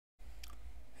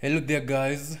Hello there,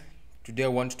 guys. Today I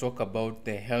want to talk about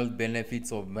the health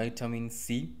benefits of vitamin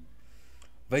C.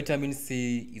 Vitamin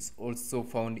C is also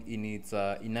found in its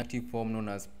inactive form known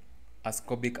as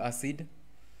ascorbic acid,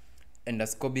 and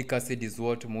ascorbic acid is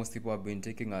what most people have been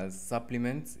taking as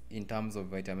supplements in terms of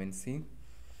vitamin C.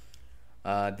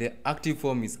 The active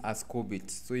form is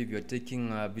ascorbate. So if you're taking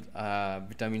a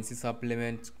vitamin C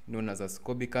supplement known as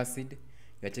ascorbic acid,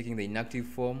 you're taking the inactive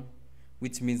form,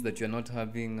 which means that you're not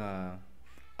having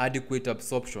adequate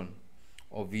absorption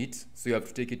of it. So you have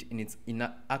to take it in its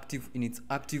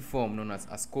active form known as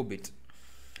ascorbate.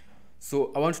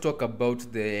 So I want to talk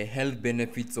about the health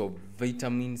benefits of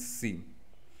vitamin C.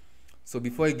 So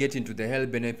before I get into the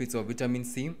health benefits of vitamin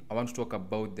C, I want to talk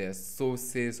about the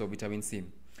sources of vitamin C.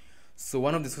 So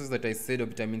one of the sources that I said of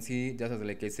vitamin C, just as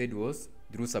like I said, was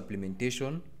through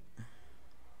supplementation,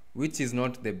 which is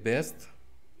not the best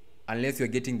unless you're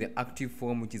getting the active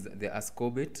form, which is the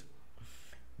ascorbate.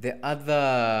 The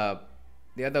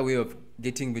other way of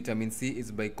getting vitamin C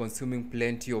is by consuming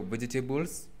plenty of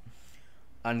vegetables,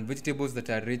 and vegetables that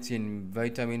are rich in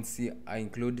vitamin C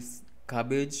include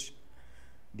cabbage.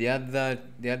 The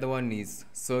other one is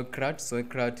sauerkraut.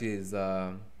 Sauerkraut is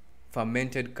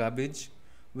fermented cabbage,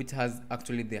 which has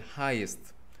actually the highest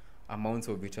amounts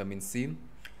of vitamin C.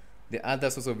 The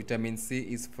other source of vitamin C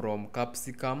is from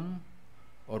capsicum,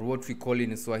 or what we call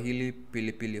in Swahili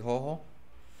pilipili hoho.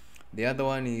 The other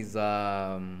one is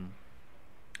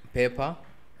pepper,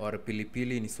 or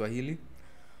pilipili in Swahili.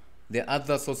 The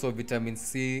other source of vitamin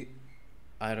C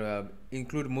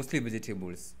include mostly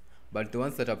vegetables, but the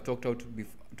ones that I've talked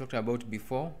about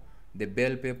before, the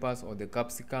bell peppers or the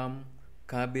capsicum,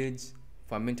 cabbage,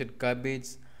 fermented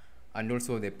cabbage, and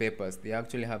also the peppers, they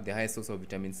actually have the highest source of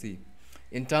vitamin C.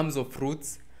 In terms of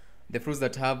fruits, the fruits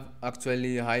that have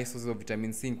actually high sources of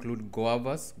vitamin C include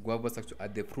guavas. Guavas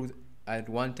actually are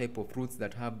one type of fruits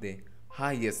that have the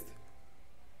highest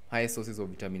sources of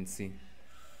vitamin C.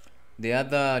 The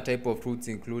other type of fruits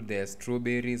include the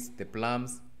strawberries, the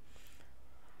plums.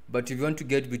 But if you want to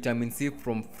get vitamin C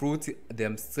from fruits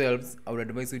themselves, I would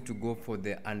advise you to go for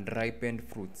the unripened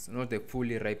fruits, not the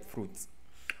fully ripe fruits.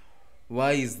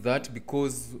 Why is that?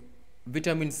 Because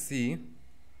vitamin C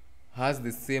has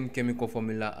the same chemical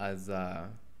formula as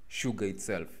sugar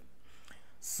itself.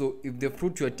 So if the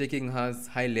fruit you are taking has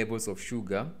high levels of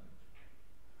sugar,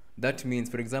 that means,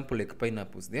 for example, like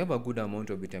pineapples, they have a good amount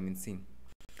of vitamin C.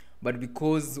 But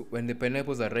because when the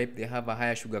pineapples are ripe, they have a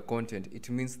higher sugar content, it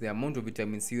means the amount of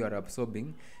vitamin C you are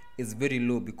absorbing is very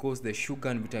low, because the sugar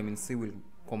and vitamin C will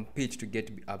compete to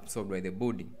get absorbed by the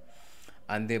body.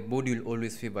 And the body will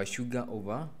always favor sugar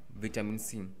over vitamin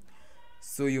C.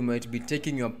 So you might be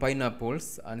taking your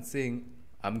pineapples and saying,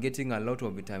 I'm getting a lot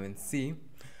of vitamin C,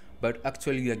 but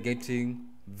actually you are getting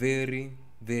very,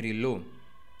 very low.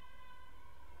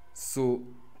 So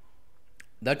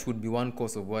that would be one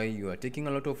cause of why you are taking a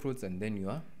lot of fruits and then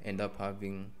you end up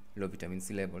having low vitamin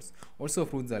C levels. Also,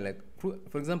 fruits are like,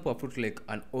 for example, a fruit like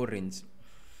an orange.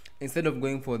 Instead of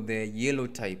going for the yellow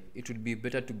type, it would be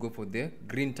better to go for the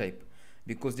green type,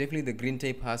 because definitely the green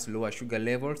type has lower sugar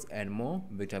levels and more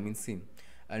vitamin C.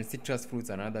 And citrus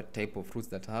fruits are another type of fruits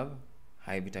that have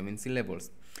high vitamin C levels.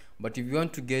 But if you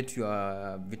want to get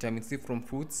your vitamin C from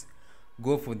fruits,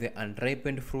 go for the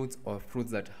unripened fruits or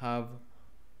fruits that have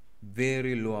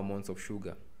very low amounts of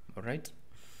sugar. All right.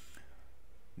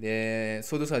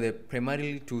 So those are the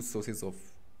primarily two sources of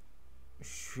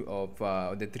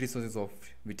the three sources of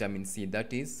vitamin C.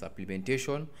 That is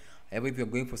supplementation. However, if you're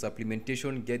going for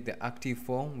supplementation, get the active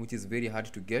form, which is very hard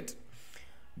to get,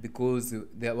 because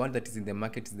the one that is in the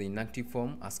market is the inactive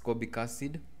form, ascorbic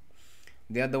acid.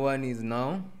 The other one is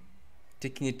now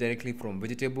taking it directly from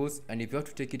vegetables. And if you have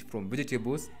to take it from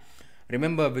vegetables,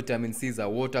 remember vitamin C is a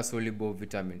water soluble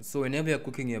vitamin. So whenever you're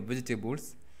cooking your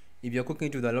vegetables, if you're cooking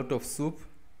it with a lot of soup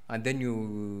and then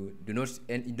you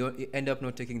end up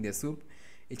not taking the soup,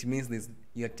 it means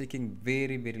you're taking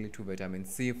very, very little vitamin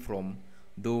C from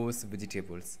those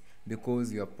vegetables,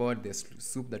 because you have poured the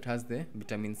soup that has the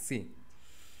vitamin C.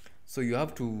 So you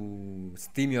have to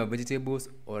steam your vegetables,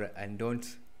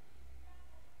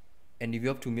 and if you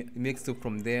have to make soup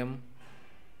from them,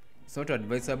 it's not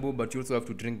advisable, but you also have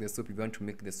to drink the soup if you want to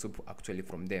make the soup actually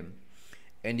from them.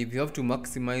 And if you have to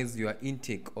maximize your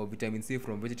intake of vitamin C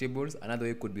from vegetables, another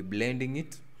way could be blending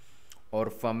it or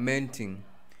fermenting.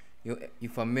 You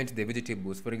ferment the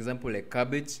vegetables. For example, like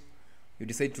cabbage, you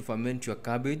decide to ferment your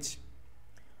cabbage,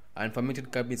 and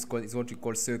fermented cabbage is what we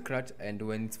call sauerkraut. And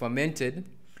when it's fermented,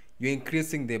 you're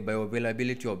increasing the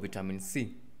bioavailability of vitamin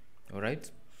C. All right.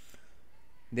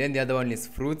 Then the other one is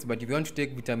fruits. But if you want to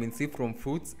take vitamin C from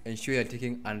fruits, ensure you're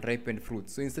taking unripened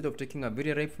fruits. So instead of taking a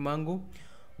very ripe mango,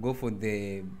 go for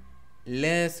the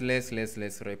less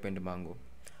ripened mango.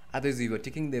 Otherwise, if you're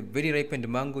taking the very ripened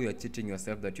mango, you're cheating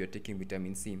yourself that you're taking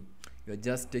vitamin C. You're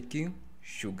just taking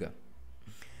sugar.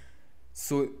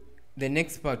 So the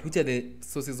next part, which are the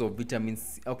sources of vitamin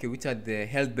C? Okay, which are the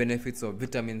health benefits of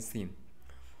vitamin C?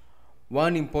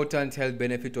 One important health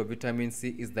benefit of vitamin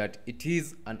C is that it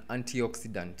is an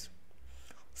antioxidant.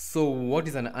 So what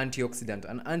is an antioxidant?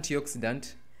 An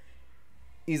antioxidant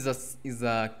is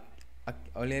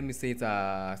or let me say it's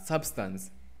a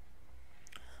substance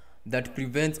that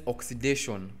prevents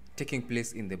oxidation taking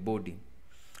place in the body.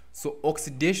 So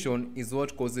oxidation is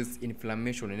what causes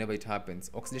inflammation whenever it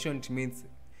happens. Oxidation, it means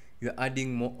you're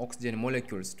adding more oxygen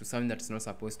molecules to something that's not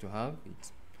supposed to have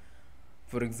it.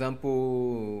 For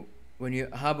example, when you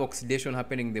have oxidation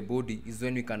happening in the body is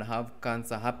when you can have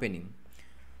cancer happening.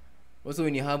 Also,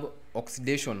 when you have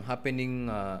oxidation happening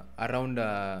around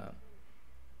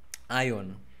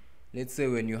iron, let's say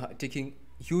when you're taking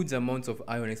huge amounts of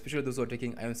iron, especially those who are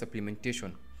taking iron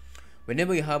supplementation,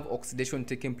 whenever you have oxidation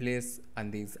taking place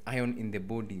and there's iron in the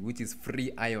body, which is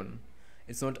free iron,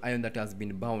 it's not iron that has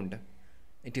been bound,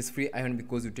 it is free iron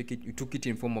because you took it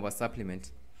in form of a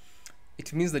supplement.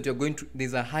 It means that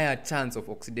there's a higher chance of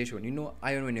oxidation. You know,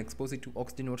 iron, when you expose it to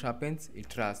oxygen, what happens?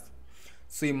 It rusts.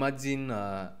 So imagine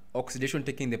oxidation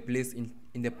taking the place in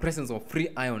the presence of free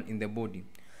iron in the body.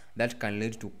 That can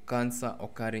lead to cancer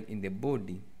occurring in the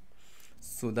body.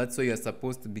 So that's why you're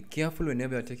supposed to be careful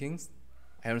whenever you're taking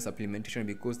iron supplementation,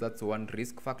 because that's one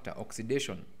risk factor,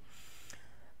 oxidation.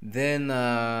 Then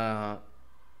that's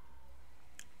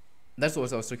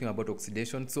what I was talking about,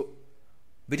 oxidation. So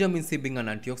vitamin C being an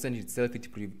antioxidant itself,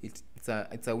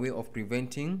 it's a way of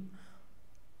preventing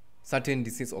certain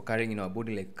diseases occurring in our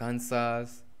body, like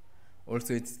cancers.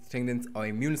 Also, it strengthens our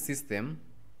immune system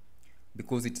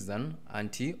because it is an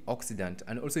antioxidant,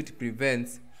 and also it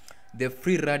prevents the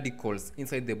free radicals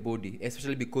inside the body,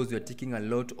 especially because we are taking a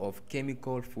lot of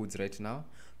chemical foods right now.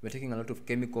 We're taking a lot of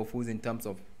chemical foods in terms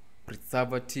of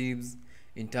preservatives,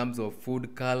 in terms of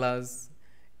food colors,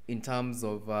 in terms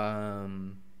of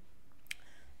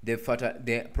the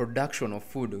production of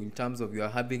food, in terms of you are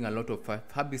having a lot of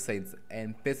herbicides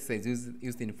and pesticides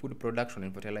used in food production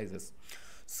and fertilizers.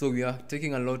 So we are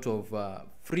taking a lot of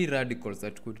free radicals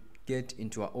that could get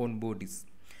into our own bodies,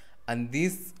 and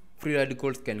these free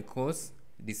radicals can cause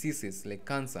diseases like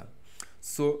cancer.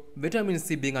 So vitamin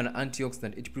C being an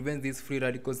antioxidant, it prevents these free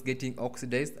radicals getting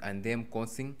oxidized and them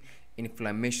causing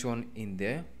inflammation in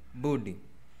the body.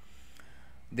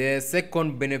 The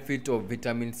second benefit of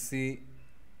vitamin C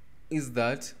is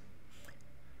that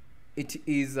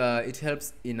it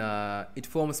helps it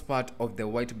forms part of the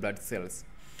white blood cells.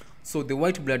 So the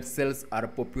white blood cells are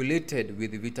populated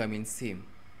with vitamin C.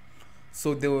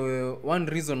 So the one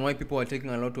reason why people are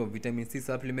taking a lot of vitamin C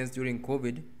supplements during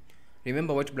COVID,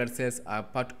 remember, white blood cells are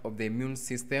part of the immune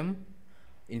system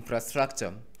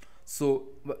infrastructure. So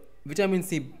vitamin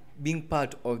C being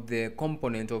part of the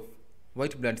component of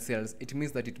white blood cells, it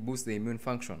means that it boosts the immune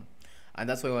function. And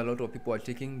that's why a lot of people are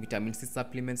taking vitamin C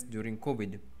supplements during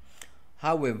COVID.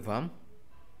 However,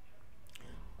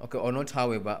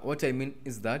 what I mean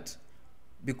is that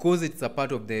because it's a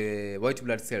part of the white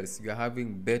blood cells, you are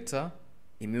having better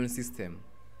immune system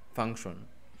function.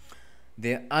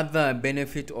 The other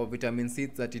benefit of vitamin C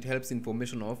is that it helps in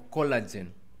formation of collagen.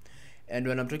 And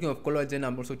when I'm talking of collagen,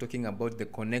 I'm also talking about the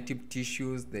connective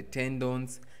tissues, the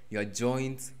tendons, your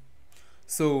joints.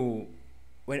 So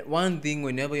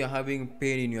whenever you're having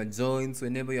pain in your joints,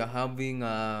 whenever you're having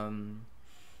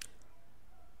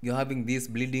these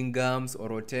bleeding gums or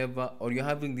whatever, or you're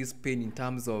having this pain in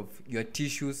terms of your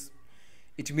tissues,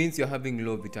 it means you're having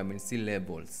low vitamin C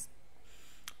levels.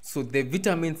 So the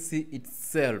vitamin C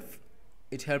itself,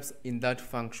 it helps in that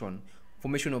function,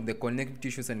 formation of the connective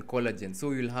tissues and collagen.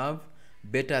 So you'll have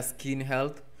better skin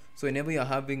health. So whenever you're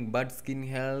having bad skin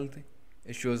health,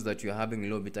 it shows that you're having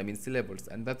low vitamin C levels.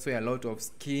 And that's why a lot of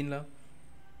skin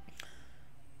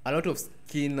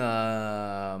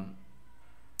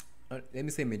let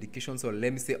me say medications, or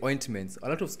let me say ointments. A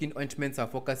lot of skin ointments are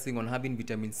focusing on having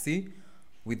vitamin C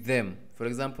with them. For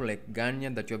example, like Garnier,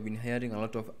 that you have been hearing a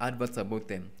lot of adverts about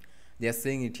them. They are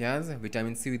saying it has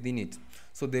vitamin C within it.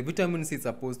 So the vitamin C is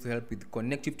supposed to help with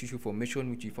connective tissue formation,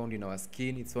 which we found in our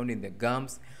skin. It's found in the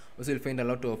gums. Also, you'll find a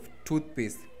lot of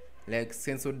toothpaste, like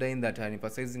Sensodyne, that are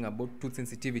emphasizing about tooth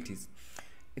sensitivities.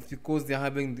 It's because they're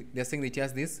saying that it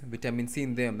has this vitamin C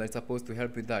in them that's supposed to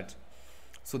help with that.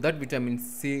 So that vitamin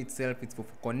C itself is for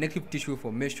connective tissue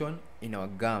formation in our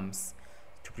gums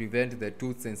to prevent the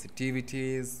tooth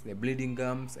sensitivities, the bleeding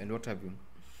gums, and what have you.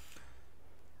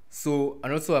 So,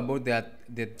 and also about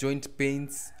the joint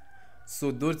pains. So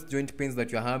those joint pains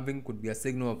that you're having could be a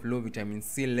signal of low vitamin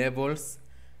C levels,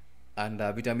 and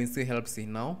vitamin C helps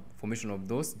in now formation of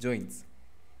those joints.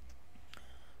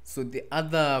 So the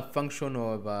other function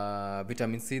of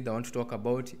vitamin C that I want to talk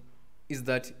about is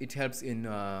that it helps in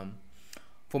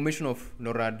formation of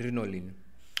noradrenaline.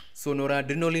 So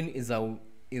noradrenaline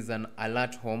is an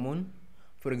alert hormone.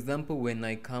 For example, when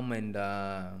I come and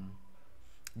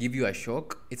give you a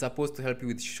shock, it's supposed to help you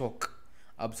with shock,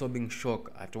 absorbing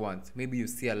shock at once. Maybe you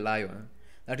see a lion.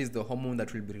 That is the hormone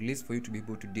that will be released for you to be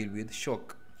able to deal with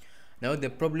shock. Now the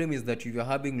problem is that if you're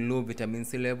having low vitamin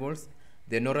C levels,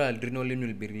 the noradrenaline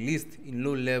will be released in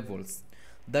low levels.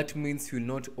 That means you'll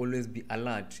not always be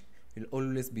alert. You'll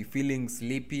always be feeling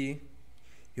sleepy.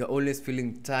 You're always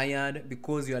feeling tired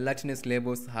because your alertness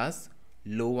levels has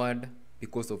lowered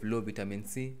because of low vitamin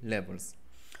C levels.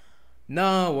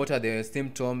 Now, what are the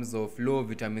symptoms of low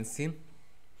vitamin C?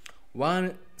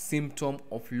 One symptom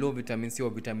of low vitamin C or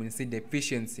vitamin C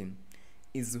deficiency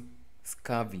is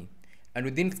scurvy. And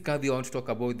within scurvy, I want to talk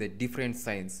about the different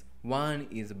signs. One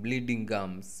is bleeding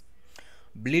gums.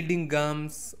 Bleeding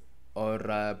gums or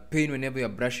pain whenever you're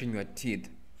brushing your teeth.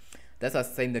 That's a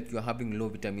sign that you're having low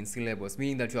vitamin C levels,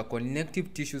 meaning that your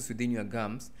connective tissues within your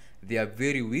gums, they are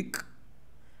very weak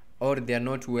or they are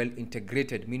not well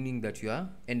integrated, meaning that you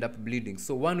end up bleeding.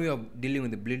 So one way of dealing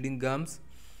with the bleeding gums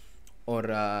or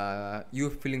you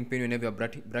feeling pain whenever you're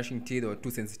brushing teeth or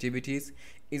tooth sensitivities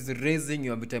is raising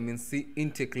your vitamin C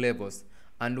intake levels.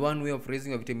 And one way of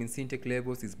raising your vitamin C intake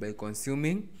levels is by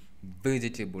consuming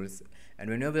vegetables. And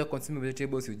whenever you're consuming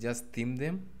vegetables, you just steam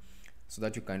them so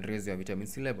that you can raise your vitamin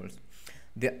C levels.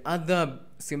 The other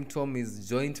symptom is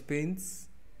joint pains.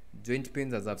 Joint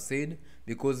pains, as I've said,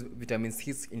 because vitamin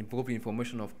C is involved in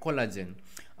formation of collagen,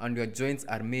 and your joints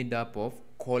are made up of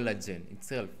collagen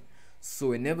itself. So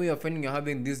whenever you're finding you're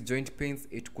having these joint pains,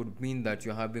 it could mean that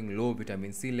you're having low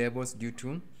vitamin C levels due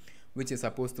to which is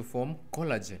supposed to form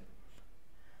collagen.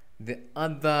 The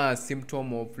other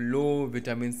symptom of low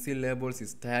vitamin C levels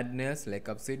is tiredness, like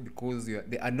I've said, because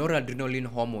the noradrenaline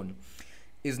hormone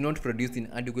is not produced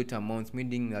in adequate amounts,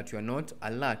 meaning that you are not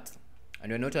alert.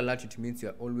 And you're not alert, it means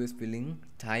you're always feeling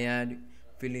tired,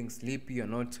 feeling sleepy, you're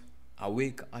not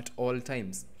awake at all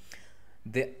times.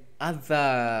 The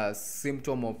other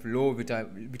symptom of low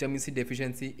vitamin C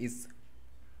deficiency is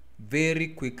very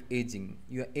quick aging.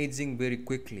 You are aging very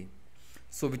quickly.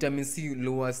 So vitamin C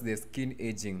lowers the skin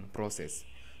aging process.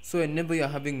 So whenever you're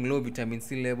having low vitamin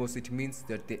C levels, it means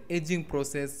that the aging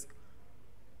process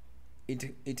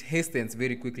it hastens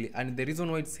very quickly. And the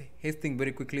reason why it's hastening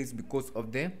very quickly is because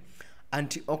of the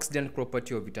antioxidant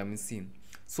property of vitamin C.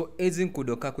 So aging could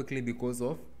occur quickly because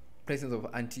of presence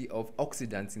of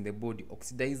oxidants in the body,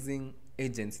 oxidizing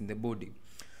agents in the body.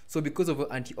 So because of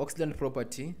antioxidant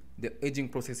property, the aging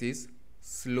process is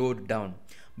slowed down.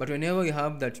 But whenever you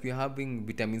have that you're having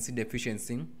vitamin C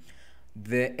deficiency,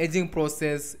 the aging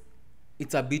process,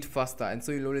 it's a bit faster. And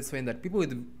so you'll always find that people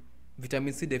with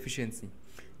vitamin C deficiency,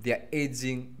 they are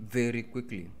aging very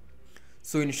quickly.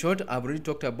 So in short, I've already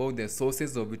talked about the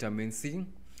sources of vitamin C,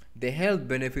 the health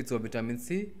benefits of vitamin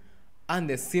C, and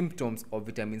the symptoms of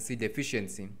vitamin C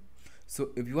deficiency. So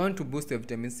if you want to boost your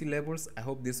vitamin C levels, I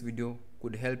hope this video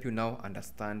could help you now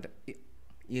understand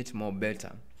it more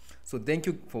better. So thank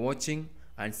you for watching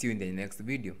and see you in the next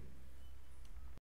video.